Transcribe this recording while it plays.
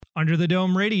Under the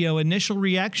Dome Radio, initial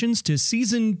reactions to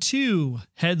Season 2,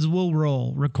 Heads Will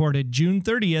Roll, recorded June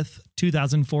 30th,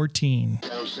 2014.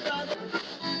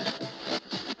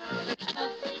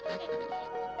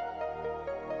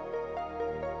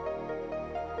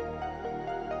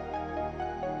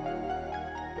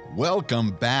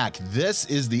 Welcome back. This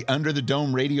is the Under the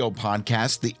Dome Radio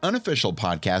podcast, the unofficial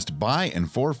podcast by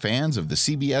and for fans of the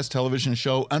CBS television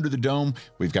show Under the Dome.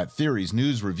 We've got theories,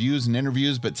 news, reviews, and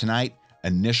interviews, but tonight,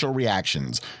 initial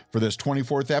reactions. For this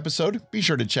 24th episode, be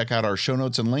sure to check out our show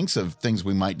notes and links of things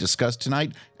we might discuss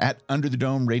tonight at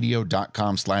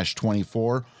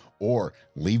underthedomeradio.com/24, or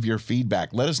leave your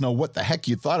feedback. Let us know what the heck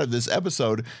you thought of this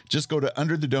episode. Just go to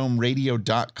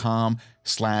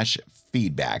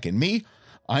underthedomeradio.com/feedback. And me,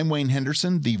 I'm Wayne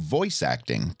Henderson, the voice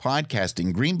acting,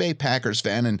 podcasting Green Bay Packers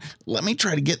fan, and let me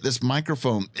try to get this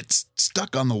microphone. It's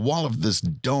stuck on the wall of this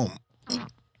dome.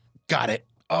 Got it.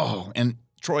 Oh, and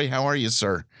Troy, how are you,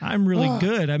 sir? I'm really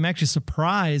good. I'm actually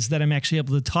surprised that I'm actually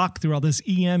able to talk through all this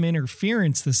EM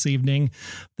interference this evening,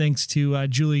 thanks to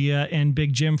Julia and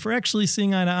Big Jim for actually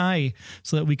seeing eye to eye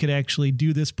so that we could actually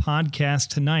do this podcast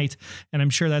tonight. And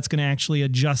I'm sure that's going to actually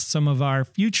adjust some of our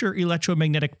future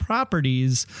electromagnetic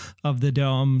properties of the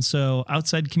dome. So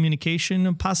outside communication,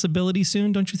 a possibility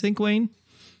soon, don't you think, Wayne?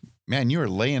 Man, you are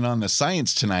laying on the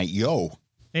science tonight, yo.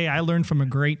 Hey, I learned from a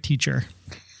great teacher.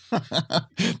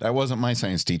 That wasn't my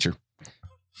science teacher.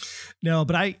 No,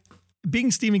 but being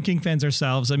Stephen King fans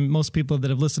ourselves, I mean, most people that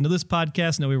have listened to this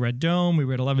podcast know we read Dome, we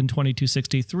read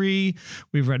 11/22/63,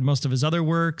 we've read most of his other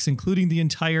works, including the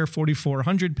entire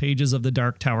 4,400 pages of the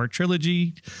Dark Tower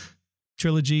trilogy,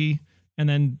 and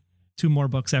then 2 more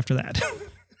books after that.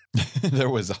 There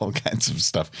was all kinds of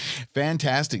stuff.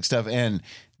 Fantastic stuff. And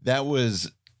that was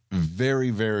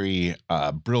very, very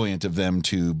brilliant of them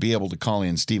to be able to call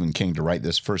in Stephen King to write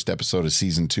this first episode of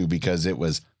season 2, because it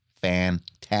was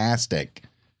fantastic.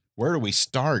 Where do we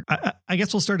start? I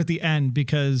guess we'll start at the end,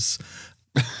 because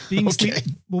being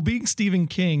being Stephen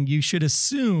King, you should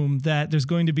assume that there's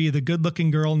going to be the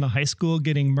good-looking girl in the high school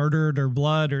getting murdered or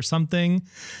blood or something.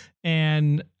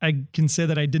 And I can say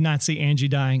that I did not see Angie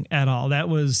dying at all. That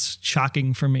was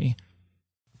shocking for me.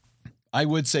 I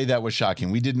would say that was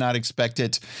shocking. We did not expect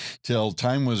it till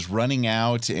time was running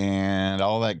out and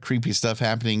all that creepy stuff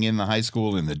happening in the high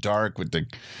school in the dark with the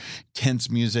tense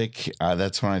music.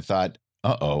 That's when I thought,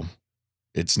 uh-oh,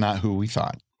 it's not who we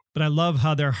thought. But I love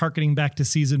how they're hearkening back to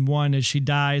season 1 as she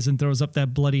dies and throws up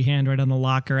that bloody hand right on the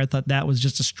locker. I thought that was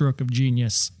just a stroke of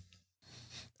genius.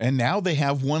 And now they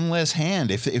have one less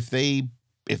hand. If the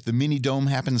mini dome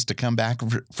happens to come back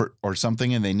for or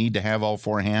something and they need to have all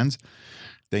 4 hands,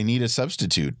 they need a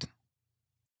substitute.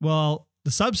 Well,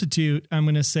 the substitute, I'm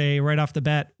going to say right off the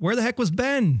bat, where the heck was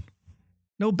Ben?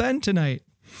 No Ben tonight.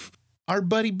 Our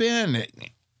buddy Ben.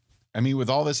 I mean, with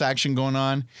all this action going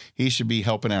on, he should be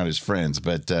helping out his friends.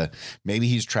 But maybe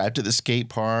he's trapped at the skate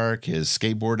park. His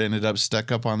skateboard ended up stuck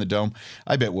up on the dome.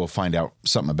 I bet we'll find out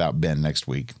something about Ben next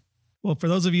week. Well, for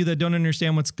those of you that don't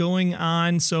understand what's going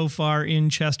on so far in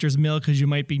Chester's Mill, because you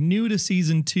might be new to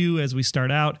season 2 as we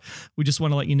start out, we just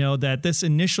want to let you know that this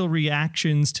initial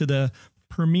reactions to the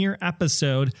premiere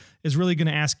episode is really going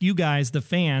to ask you guys, the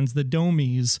fans, the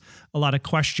Domies, a lot of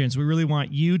questions. We really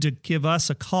want you to give us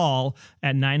a call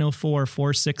at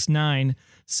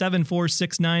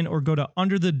 904-469-7469 or go to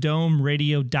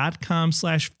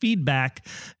underthedomeradio.com/feedback,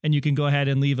 and you can go ahead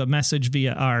and leave a message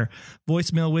via our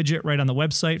voicemail widget right on the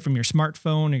website from your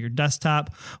smartphone or your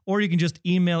desktop, or you can just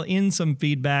email in some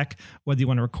feedback, whether you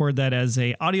want to record that as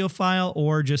a audio file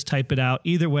or just type it out.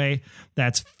 Either way,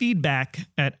 that's feedback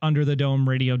at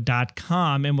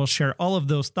underthedomeradio.com, and we'll share all of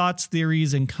those thoughts,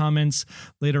 theories, and comments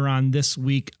later on this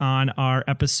week on our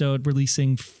episode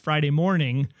releasing Friday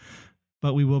morning,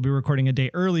 but we will be recording a day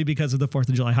early because of the 4th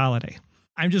of July holiday.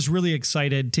 I'm just really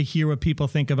excited to hear what people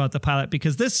think about the pilot,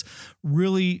 because this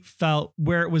really felt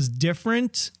where it was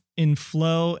different in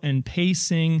flow and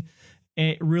pacing.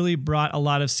 It really brought a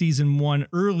lot of season 1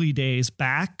 early days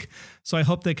back. So I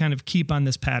hope they kind of keep on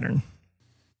this pattern.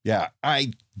 Yeah,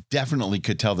 I definitely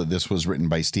could tell that this was written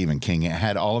by Stephen King. It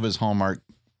had all of his hallmark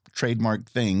trademark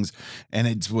things, and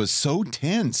it was so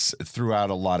tense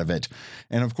throughout a lot of it.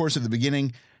 And of course, at the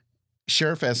beginning,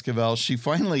 Sheriff Esquivel, she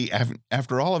finally,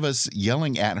 after all of us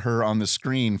yelling at her on the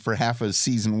screen for half of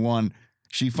season 1,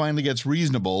 she finally gets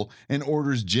reasonable and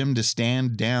orders Jim to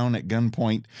stand down at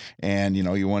gunpoint. And, you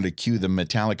know, you want to cue the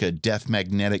Metallica Death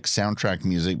Magnetic soundtrack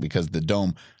music because the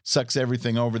dome sucks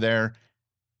everything over there.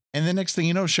 And the next thing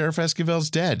you know, Sheriff Esquivel's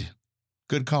dead.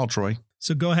 Good call, Troy.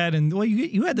 So go ahead and, well,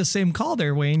 you had the same call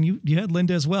there, Wayne. You had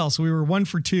Linda as well. So we were 1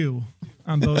 for 2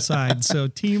 on both sides. So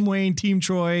Team Wayne, Team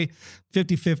Troy,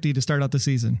 50-50 to start out the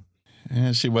season.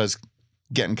 Yeah, she was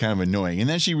getting kind of annoying. And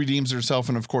then she redeems herself,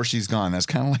 and of course she's gone. That's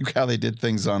kind of like how they did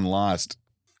things on Lost.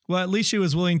 Well, at least she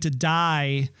was willing to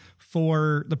die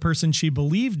for the person she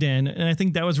believed in. And I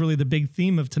think that was really the big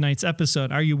theme of tonight's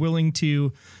episode. Are you willing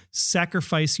to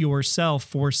sacrifice yourself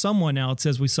for someone else?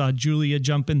 As we saw Julia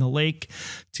jump in the lake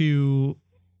to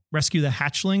rescue the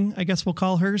hatchling, I guess we'll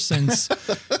call her, since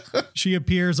she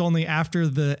appears only after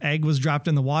the egg was dropped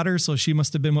in the water. So she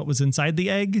must have been what was inside the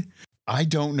egg. I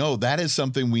don't know. That is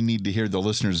something we need to hear the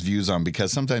listeners' views on,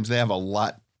 because sometimes they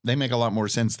make a lot more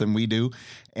sense than we do.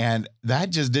 And that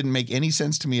just didn't make any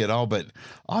sense to me at all. But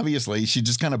obviously she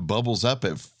just kind of bubbles up.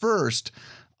 At first,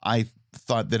 I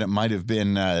thought that it might have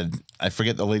been, I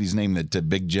forget the lady's name that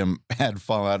Big Jim had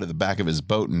fall out of the back of his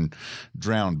boat and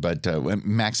drowned, but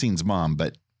Maxine's mom.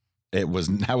 But that was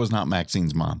not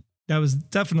Maxine's mom. That was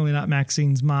definitely not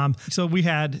Maxine's mom. So we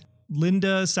had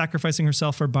Linda sacrificing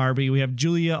herself for Barbie. We have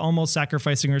Julia almost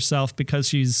sacrificing herself because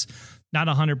she's not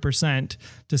 100%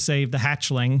 to save the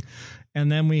hatchling.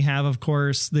 And then we have, of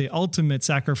course, the ultimate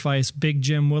sacrifice, Big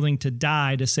Jim willing to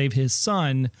die to save his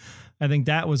son. I think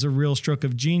that was a real stroke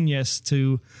of genius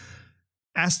to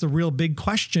ask the real big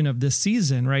question of this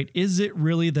season, right? Is it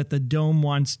really that the Dome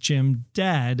wants Jim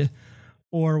dead,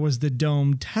 or was the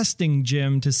Dome testing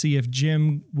Jim to see if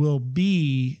Jim will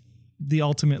be the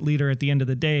ultimate leader at the end of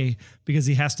the day, because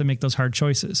he has to make those hard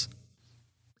choices?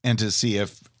 And to see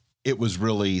if it was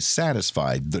really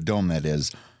satisfied, the Dome that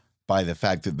is, by the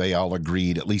fact that they all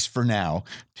agreed, at least for now,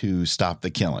 to stop the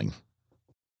killing.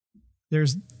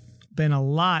 There's been a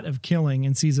lot of killing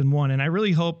in season 1, and I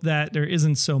really hope that there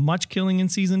isn't so much killing in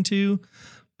season 2,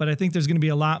 but I think there's going to be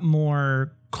a lot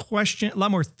more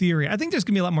theory. I think there's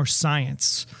going to be a lot more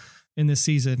science in this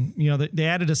season. You know, they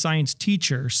added a science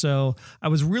teacher. So I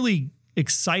was really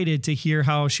excited to hear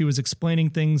how she was explaining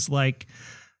things like,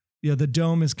 you know, the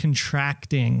Dome is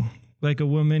contracting like a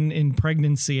woman in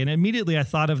pregnancy. And immediately I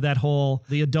thought of that whole,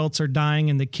 the adults are dying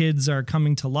and the kids are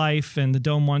coming to life and the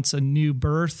Dome wants a new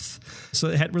birth. So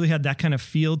it had really had that kind of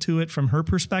feel to it from her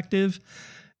perspective.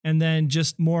 And then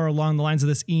just more along the lines of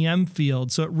this EM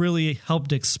field. So it really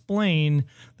helped explain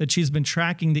that she's been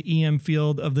tracking the EM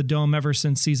field of the Dome ever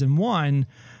since season 1.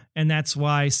 And that's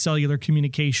why cellular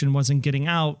communication wasn't getting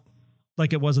out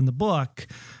like it was in the book.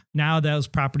 Now those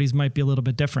properties might be a little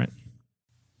bit different.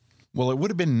 Well, it would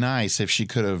have been nice if she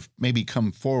could have maybe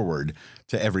come forward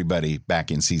to everybody back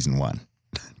in season 1.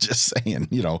 Just saying,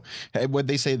 you know, what'd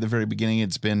they say at the very beginning?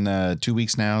 It's been 2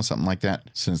 weeks now, something like that,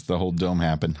 since the whole Dome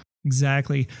happened.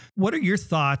 Exactly. What are your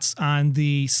thoughts on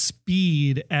the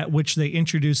speed at which they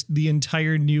introduced the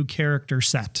entire new character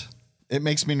set? It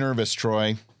makes me nervous,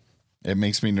 Troy. It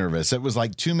makes me nervous. It was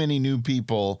like too many new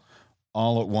people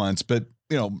all at once. But,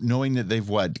 you know, knowing that they've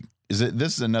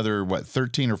this is another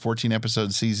 13 or 14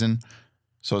 episode season.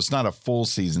 So it's not a full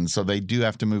season. So they do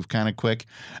have to move kind of quick.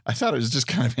 I thought it was just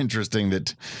kind of interesting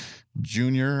that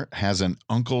Junior has an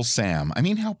Uncle Sam. I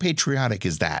mean, how patriotic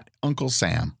is that? Uncle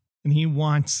Sam. And he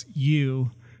wants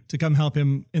you to come help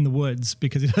him in the woods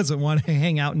because he doesn't want to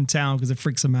hang out in town because it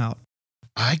freaks him out.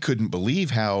 I couldn't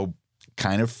believe how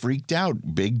kind of freaked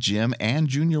out Big Jim and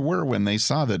Junior were when they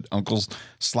saw that Uncle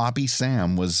Sloppy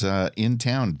Sam was in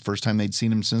town. First time they'd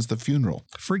seen him since the funeral.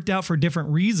 Freaked out for different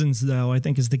reasons, though, I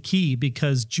think is the key,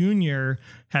 because Junior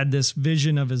had this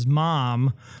vision of his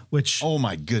mom, which... Oh,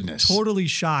 my goodness. Totally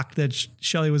shocked that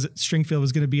Shelley Stringfield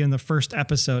was going to be in the first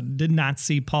episode. Did not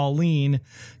see Pauline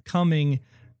coming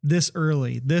this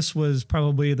early. This was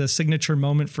probably the signature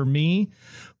moment for me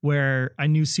where I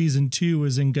knew season 2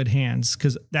 was in good hands,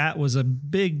 because that was a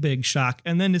big, big shock.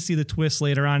 And then to see the twist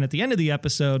later on at the end of the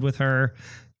episode with her,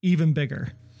 even bigger.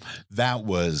 That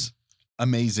was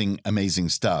amazing, amazing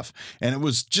stuff. And it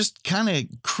was just kind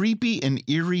of creepy and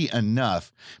eerie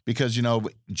enough because, you know,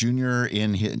 Junior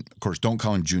of course, don't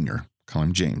call him Junior. Call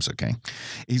him James, okay?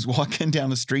 He's walking down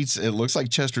the streets. It looks like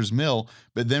Chester's Mill,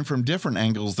 but then from different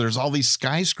angles, there's all these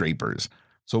skyscrapers.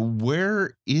 So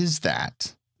where is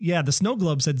that? Yeah, the snow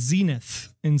globe said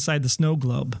Zenith inside the snow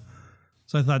globe.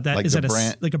 So I thought is that a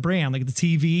brand, like the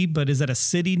TV, but is that a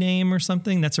city name or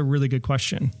something? That's a really good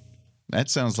question. That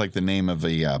sounds like the name of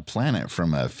a planet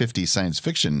from a 50s science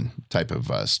fiction type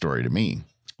of story to me.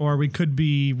 Or we could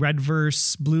be red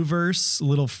verse, blue verse, a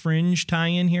little fringe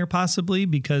tie-in here possibly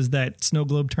because that snow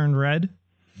globe turned red.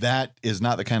 That is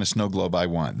not the kind of snow globe I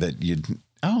want.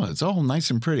 It's all nice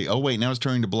and pretty. Oh, wait, now it's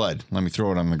turning to blood. Let me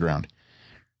throw it on the ground.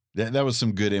 That was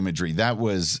some good imagery. That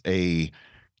was a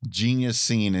genius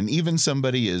scene. And even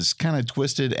somebody as kind of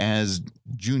twisted as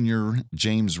Junior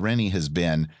James Rennie has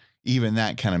been, even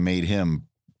that kind of made him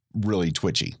really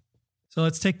twitchy. So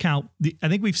let's take count. I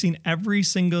think we've seen every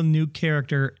single new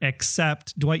character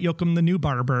except Dwight Yoakam, the new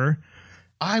barber.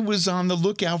 I was on the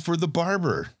lookout for the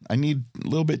barber. I need a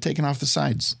little bit taken off the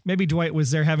sides. Maybe Dwight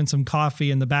was there having some coffee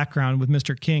in the background with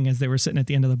Mr. King as they were sitting at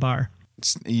the end of the bar.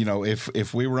 You know,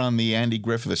 if we were on the Andy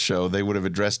Griffith show, they would have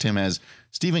addressed him as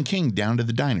Stephen King down to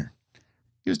the diner.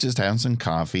 He was just having some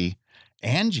coffee.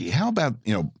 Angie, how about,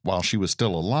 while she was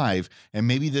still alive, and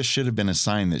maybe this should have been a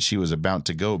sign that she was about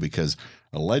to go, because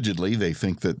allegedly they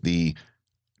think that the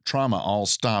trauma all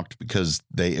stopped because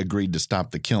they agreed to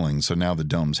stop the killing. So now the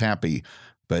dome's happy.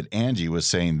 But Angie was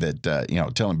saying that,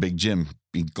 telling Big Jim,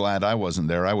 be glad I wasn't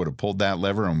there. I would have pulled that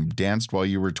lever and danced while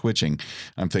you were twitching.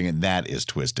 I'm thinking that is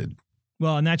twisted.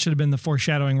 Well, and that should have been the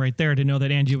foreshadowing right there to know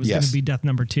that Angie was going to be death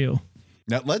number 2.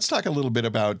 Now, let's talk a little bit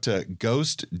about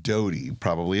Ghost Dodie,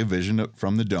 probably a vision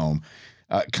from the dome,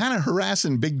 kind of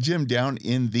harassing Big Jim down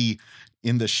in the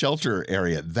shelter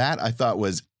area. That I thought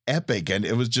was epic, and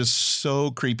it was just so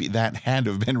creepy. That had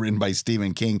to have been written by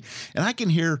Stephen King. And I can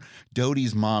hear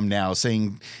Dodie's mom now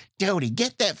saying, Dodie,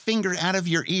 get that finger out of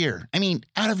your ear. I mean,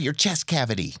 out of your chest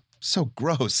cavity. So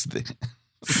gross.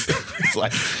 It's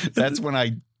like, that's when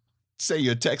I say you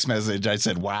a text message. I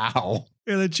said, wow.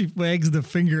 And then she wags the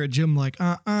finger at Jim like,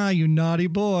 you naughty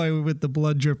boy, with the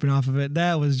blood dripping off of it.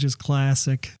 That was just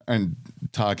classic. And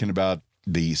talking about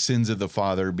the sins of the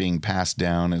father being passed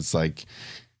down. It's like,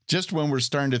 just when we're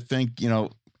starting to think,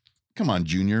 come on,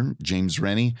 Junior, James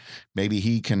Rennie, maybe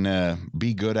he can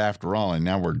be good after all. And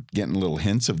now we're getting little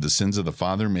hints of the sins of the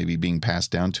father maybe being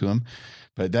passed down to him.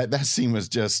 But that scene was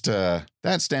just, that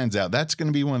stands out. That's going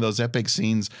to be one of those epic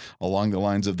scenes along the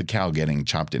lines of the cow getting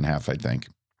chopped in half, I think.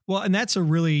 Well, and that's a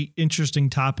really interesting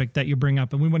topic that you bring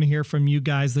up. And we want to hear from you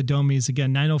guys, the Domies,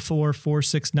 again,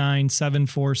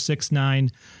 904-469-7469.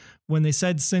 When they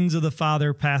said sins of the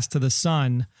father passed to the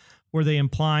son, were they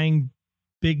implying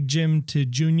Big Jim to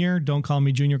Junior? Don't call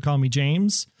me Junior, call me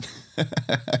James.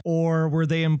 Or were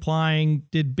they implying,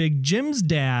 did Big Jim's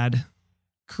dad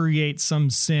create some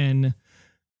sin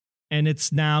and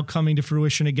it's now coming to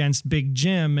fruition against Big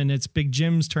Jim, and it's Big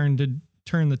Jim's turn to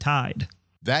turn the tide?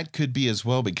 That could be as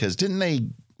well, because didn't they,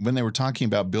 when they were talking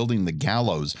about building the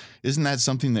gallows, isn't that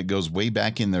something that goes way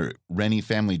back in the Rennie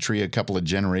family tree a couple of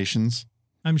generations?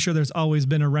 I'm sure there's always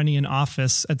been a Rennie in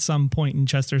office at some point in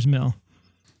Chester's Mill.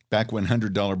 Back when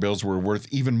 $100 bills were worth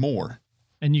even more.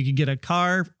 And you could get a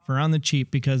car for on the cheap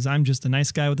because I'm just a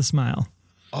nice guy with a smile.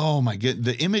 Oh my God.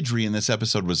 The imagery in this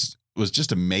episode was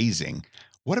just amazing.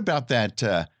 What about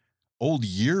that old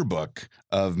yearbook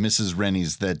of Mrs.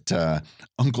 Rennie's that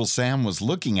Uncle Sam was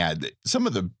looking at? Some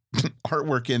of the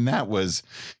artwork in that was,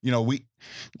 a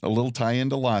little tie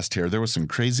into Lost here. There was some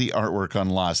crazy artwork on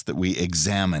Lost that we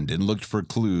examined and looked for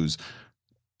clues.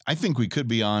 I think we could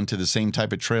be on to the same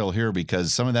type of trail here,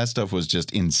 because some of that stuff was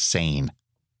just insane.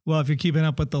 Well, if you're keeping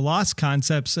up with the Lost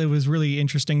concepts, it was really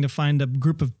interesting to find a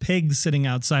group of pigs sitting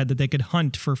outside that they could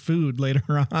hunt for food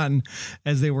later on,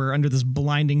 as they were under this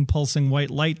blinding, pulsing white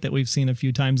light that we've seen a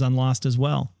few times on Lost as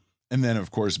well. And then,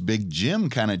 of course, Big Jim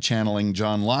kind of channeling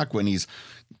John Locke when he's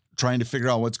trying to figure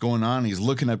out what's going on. He's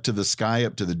looking up to the sky,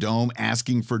 up to the dome,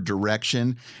 asking for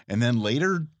direction. And then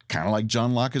later, kind of like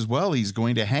John Locke as well, he's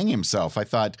going to hang himself. I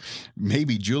thought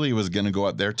maybe Julia was going to go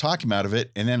up there, talk him out of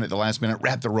it, and then at the last minute,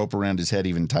 wrap the rope around his head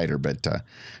even tighter. But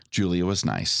Julia was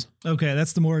nice. Okay,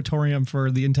 that's the moratorium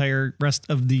for the entire rest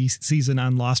of the season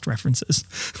on Lost references.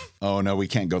 Oh, no, we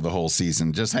can't go the whole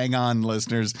season. Just hang on,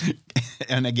 listeners.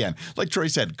 And again, like Troy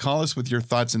said, call us with your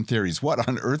thoughts and theories. What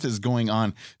on earth is going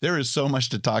on? There is so much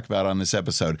to talk about on this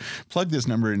episode. Plug this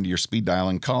number into your speed dial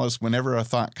and call us whenever a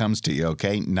thought comes to you,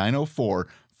 okay?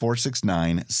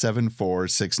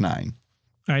 904-469-7469.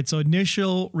 All right, so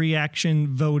initial reaction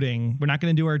voting. We're not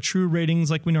going to do our true ratings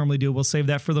like we normally do. We'll save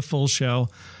that for the full show.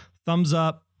 Thumbs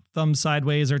up, thumbs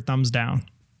sideways, or thumbs down?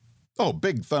 Oh,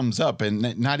 big thumbs up,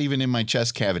 and not even in my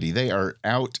chest cavity. They are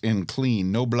out and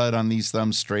clean. No blood on these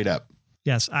thumbs, straight up.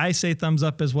 Yes, I say thumbs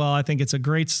up as well. I think it's a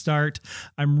great start.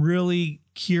 I'm really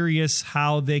curious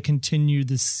how they continue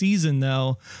the season,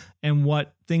 though, and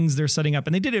what things they're setting up.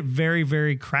 And they did it very,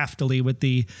 very craftily with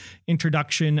the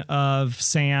introduction of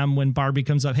Sam when Barbie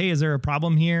comes up. Hey, is there a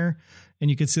problem here? And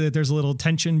you can see that there's a little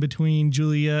tension between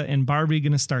Julia and Barbie,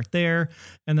 going to start there.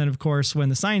 And then, of course, when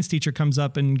the science teacher comes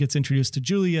up and gets introduced to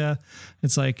Julia,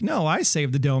 it's like, no, I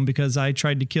saved the dome because I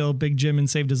tried to kill Big Jim and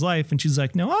saved his life. And she's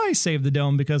like, no, I saved the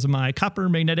dome because of my copper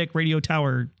magnetic radio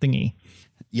tower thingy.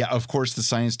 Yeah, of course, the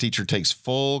science teacher takes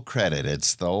full credit.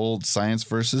 It's the old science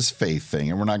versus faith thing,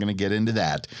 and we're not going to get into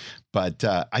that. But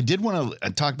I did want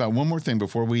to talk about one more thing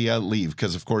before we leave,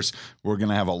 because, of course, we're going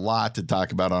to have a lot to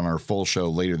talk about on our full show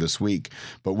later this week.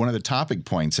 But one of the topic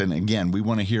points, and again, we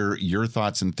want to hear your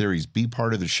thoughts and theories. Be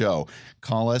part of the show.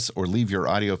 Call us or leave your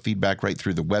audio feedback right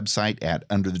through the website at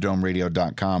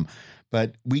underthedomeradio.com.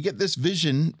 But we get this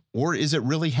vision, or is it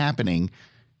really happening?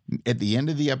 At the end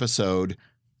of the episode,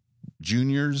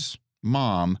 Junior's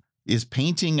mom is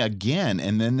painting again,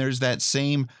 and then there's that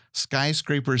same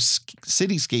skyscraper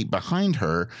cityscape behind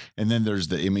her, and then there's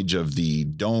the image of the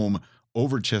dome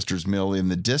over Chester's Mill in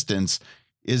the distance.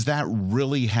 Is that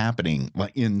really happening,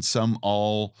 like in some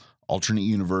alternate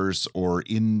universe or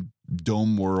in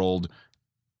Dome World,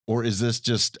 or is this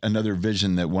just another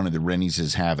vision that one of the Rennies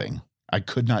is having? I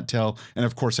could not tell, and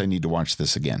of course I need to watch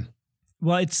this again.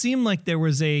 Well, it seemed like there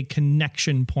was a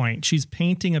connection point. She's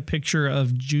painting a picture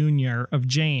of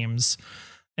James,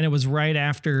 and it was right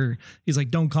after he's like,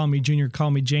 "Don't call me Junior,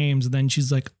 call me James." And then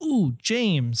she's like, "Ooh,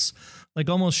 James." Like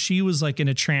almost she was like in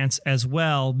a trance as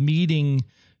well, meeting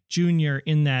Junior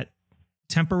in that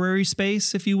temporary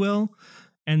space, if you will.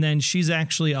 And then she's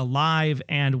actually alive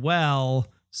and well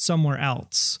somewhere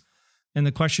else. And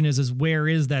the question is where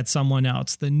is that someone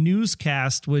else? The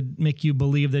newscast would make you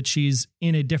believe that she's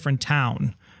in a different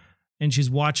town and she's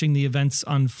watching the events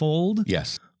unfold.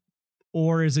 Yes.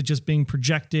 Or is it just being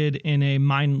projected in a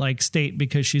mind-like state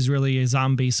because she's really a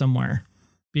zombie somewhere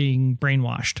being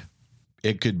brainwashed?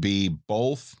 It could be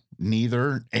both,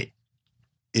 neither.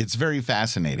 It's very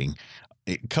fascinating.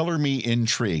 Color me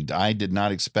intrigued. I did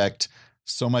not expect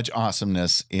so much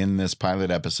awesomeness in this pilot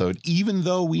episode, even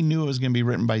though we knew it was going to be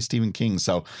written by Stephen King.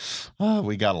 So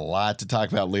we got a lot to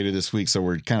talk about later this week. So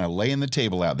we're kind of laying the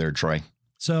table out there, Troy.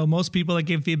 So most people that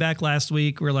gave feedback last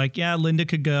week were like, yeah, Linda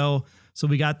could go. So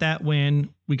we got that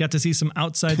win. We got to see some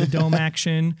outside the dome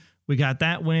action. We got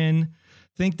that win.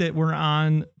 Think that we're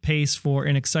on pace for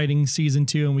an exciting season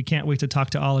 2, and we can't wait to talk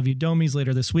to all of you Domies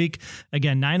later this week.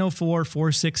 Again,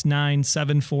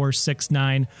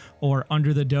 904-469-7469 or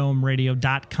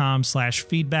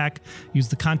underthedomeradio.com/feedback. Use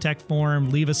the contact form.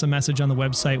 Leave us a message on the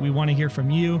website. We want to hear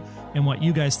from you and what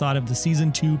you guys thought of the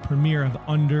season 2 premiere of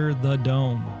Under the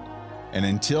Dome. And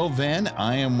until then,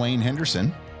 I am Wayne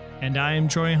Henderson. And I am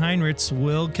Troy Heinrichs.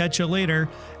 We'll catch you later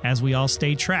as we all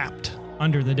stay trapped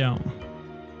under the dome.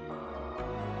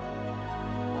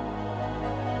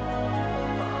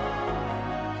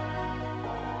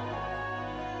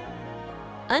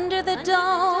 Under the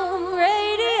Dome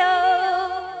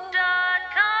Radio.com.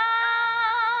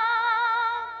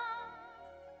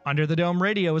 Under the Dome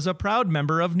Radio is a proud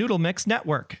member of Noodle Mix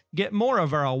Network. Get more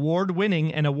of our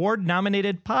award-winning and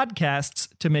award-nominated podcasts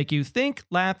to make you think,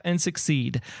 laugh, and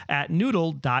succeed at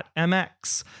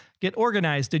noodle.mx. Get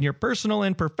organized in your personal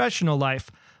and professional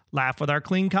life. Laugh with our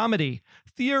clean comedy.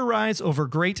 Theorize over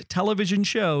great television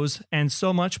shows and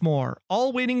so much more.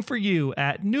 All waiting for you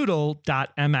at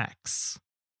noodle.mx.